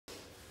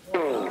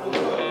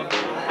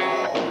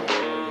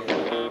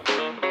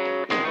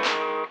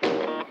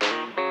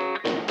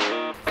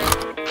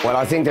Well,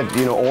 I think that,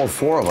 you know, all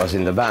four of us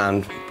in the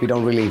band, we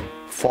don't really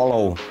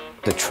follow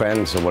the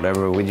trends or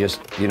whatever. We just,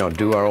 you know,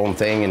 do our own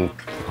thing and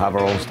have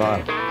our own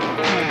style.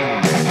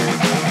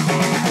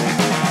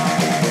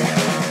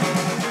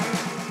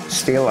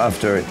 Still,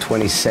 after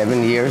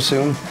 27 years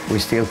soon, we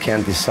still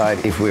can't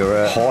decide if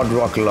we're a hard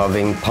rock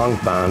loving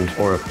punk band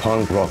or a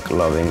punk rock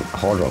loving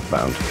hard rock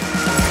band.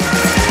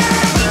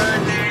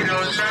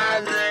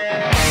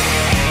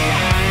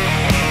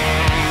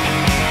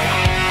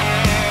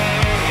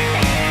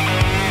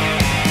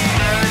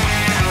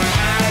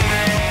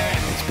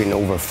 It's been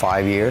over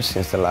 5 years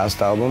since the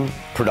last album.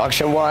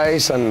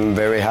 Production-wise, I'm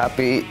very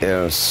happy.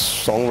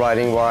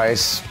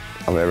 Songwriting-wise,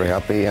 I'm very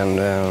happy,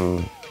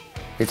 and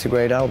it's a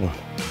great album.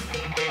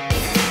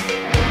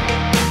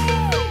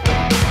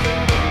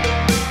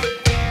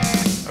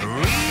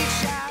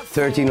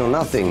 13 or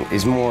Nothing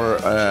is more,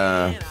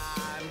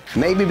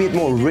 maybe a bit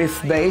more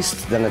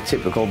riff-based than a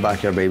typical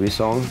Backyard Baby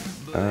song.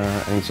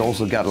 And it's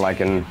also got like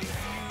an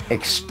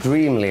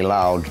extremely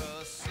loud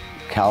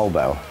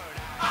cowbell.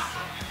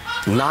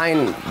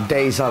 9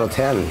 days out of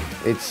 10,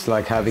 it's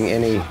like having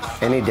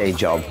any day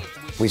job.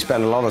 We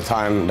spend a lot of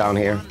time down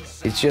here.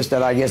 It's just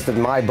that I guess that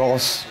my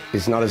boss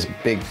is not as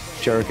big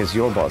jerk as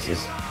your boss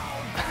is.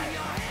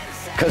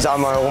 Because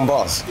I'm my own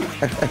boss.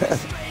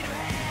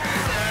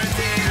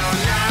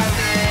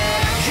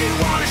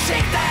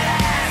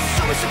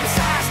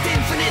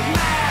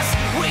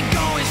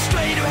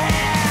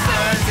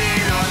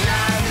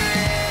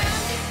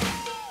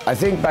 I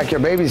think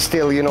Backyard Baby is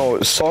still, you know,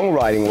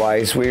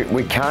 songwriting-wise,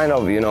 we kind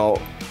of, you know,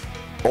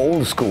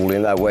 old school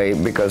in that way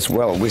because,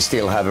 well, we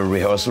still have a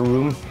rehearsal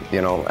room,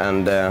 you know,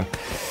 and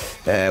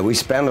we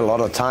spend a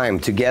lot of time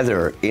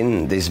together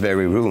in this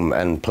very room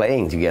and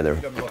playing together.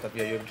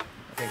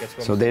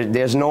 So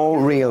there's no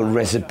real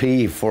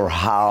recipe for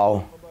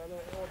how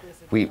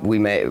we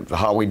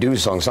do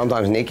songs.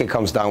 Sometimes Nicky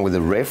comes down with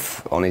a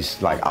riff on his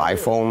like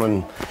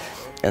iPhone,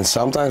 and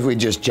sometimes we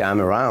just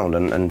jam around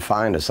and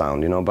find a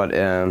sound, you know. But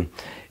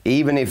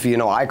even if, you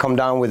know, I come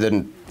down with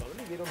a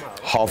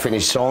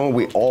half-finished song,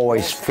 we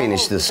always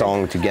finish the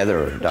song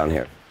together down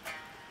here.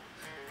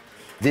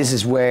 This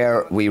is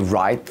where we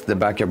write the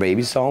Backyard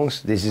Baby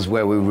songs. This is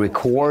where we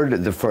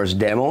record the first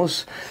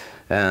demos.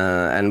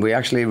 And we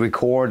actually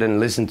record and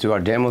listen to our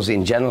demos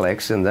in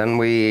Genelec, and then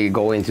we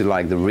go into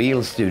like the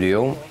real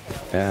studio,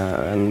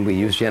 and we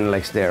use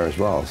Genelec there as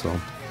well. So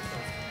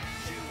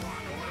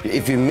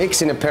if you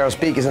mix in a pair of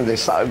speakers and they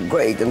sound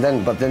great,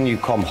 but then you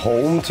come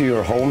home to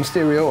your home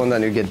stereo and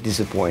then you get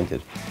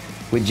disappointed.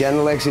 With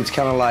Genelec, it's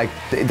kind of like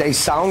they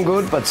sound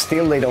good, but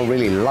still they don't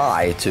really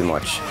lie too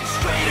much.